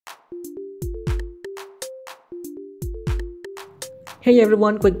Hey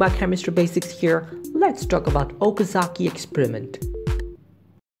everyone, quick biochemistry basics here. Let's talk about Okazaki experiment.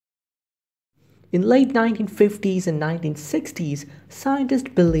 In late 1950s and 1960s, scientists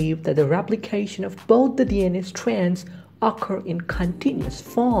believed that the replication of both the DNA strands occur in continuous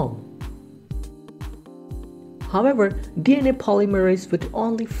form. However, DNA polymerase with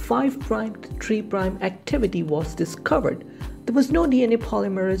only 5' to 3' activity was discovered. There was no DNA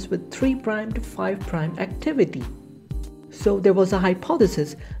polymerase with 3' to 5' activity. So there was a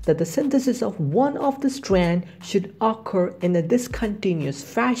hypothesis that the synthesis of one of the strands should occur in a discontinuous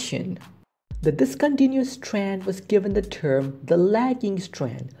fashion. The discontinuous strand was given the term the lagging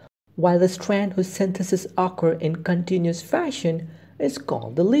strand, while the strand whose synthesis occurs in continuous fashion is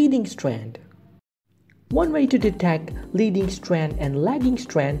called the leading strand. One way to detect leading strand and lagging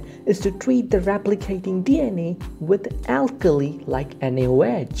strand is to treat the replicating DNA with alkali like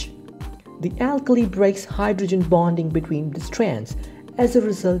NaOH. The alkali breaks hydrogen bonding between the strands. As a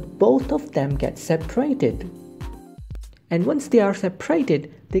result, both of them get separated. And once they are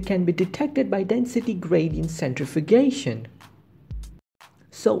separated, they can be detected by density gradient centrifugation.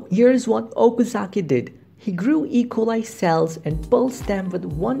 So here's what Okazaki did. He grew E. coli cells and pulsed them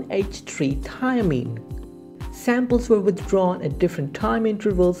with 1H3 thiamine. Samples were withdrawn at different time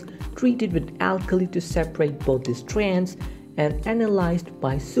intervals, treated with alkali to separate both the strands, and analyzed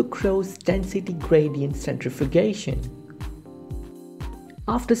by sucrose density gradient centrifugation.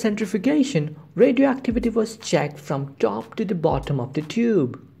 After centrifugation, radioactivity was checked from top to the bottom of the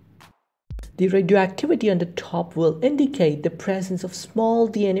tube. The radioactivity on the top will indicate the presence of small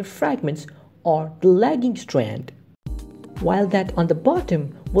DNA fragments or the lagging strand, while that on the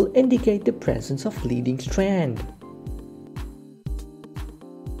bottom will indicate the presence of leading strand.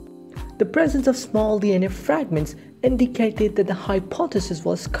 The presence of small DNA fragments indicated that the hypothesis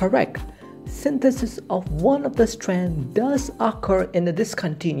was correct. Synthesis of one of the strands does occur in a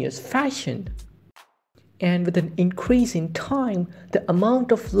discontinuous fashion. And with an increase in time, the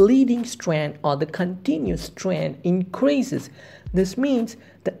amount of leading strand or the continuous strand increases. This means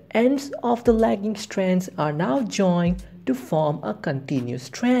the ends of the lagging strands are now joined to form a continuous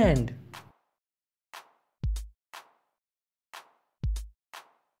strand.